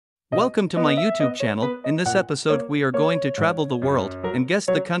Welcome to my YouTube channel. In this episode, we are going to travel the world and guess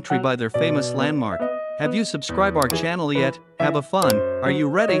the country by their famous landmark. Have you subscribed our channel yet? Have a fun. Are you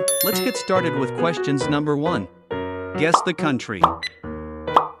ready? Let's get started with questions number 1. Guess the country.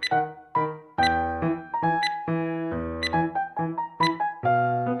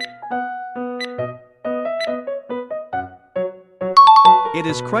 It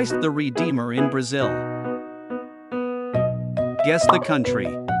is Christ the Redeemer in Brazil. Guess the country.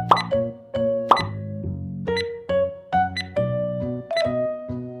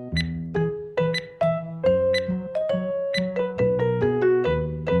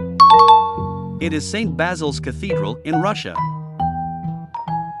 It is St. Basil's Cathedral in Russia.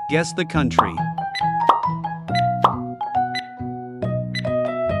 Guess the country.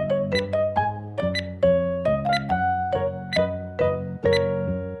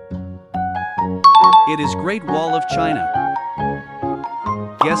 It is Great Wall of China.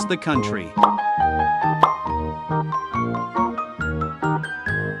 Guess the country.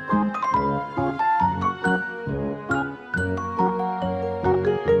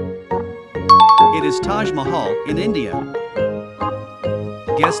 It is Taj Mahal in India.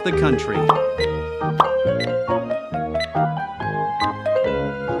 Guess the country.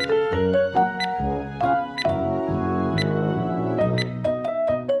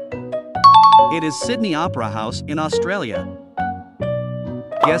 It is Sydney Opera House in Australia.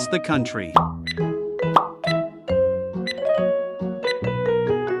 Guess the country.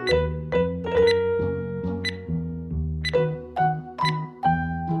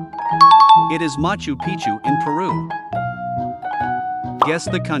 It is Machu Picchu in Peru. Guess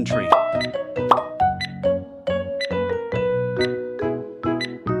the country.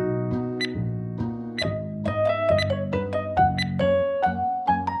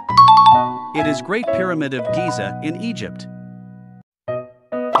 It is Great Pyramid of Giza in Egypt.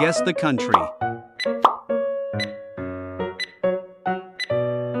 Guess the country.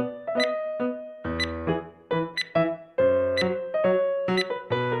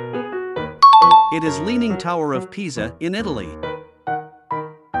 It is Leaning Tower of Pisa in Italy.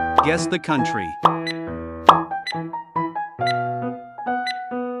 Guess the country.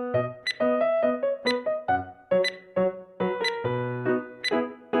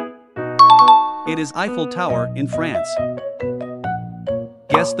 It is Eiffel Tower in France.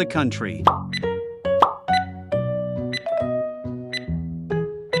 Guess the country.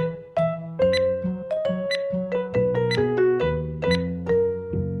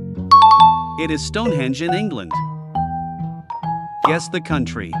 It is Stonehenge in England. Guess the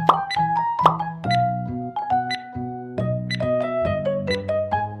country.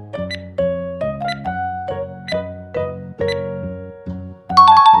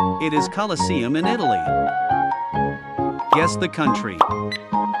 It is Colosseum in Italy. Guess the country.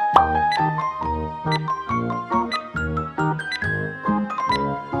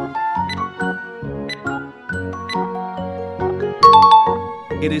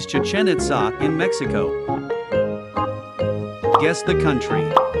 It is Chichen Itza in Mexico. Guess the country.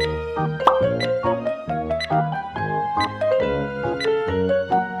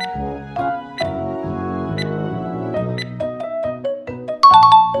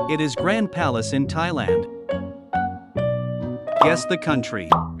 It is Grand Palace in Thailand. Guess the country.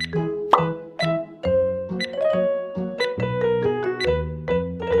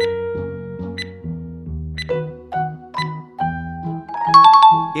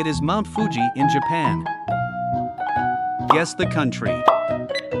 It is Mount Fuji in Japan. Guess the country.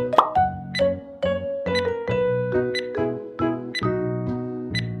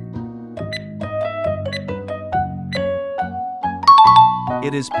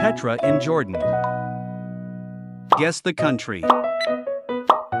 It is Petra in Jordan. Guess the country.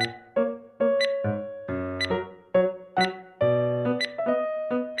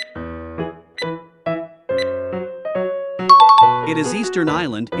 It is Eastern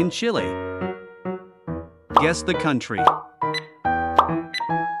Island in Chile. Guess the country.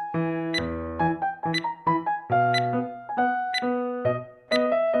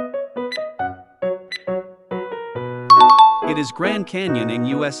 It is Grand Canyon in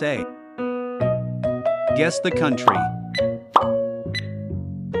USA. Guess the country.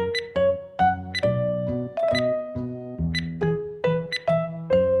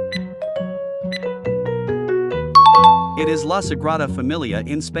 It is La Sagrada Familia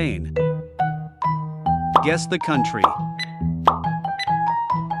in Spain. Guess the country.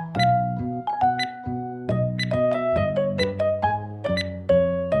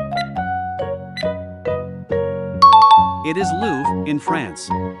 It is Louvre in France.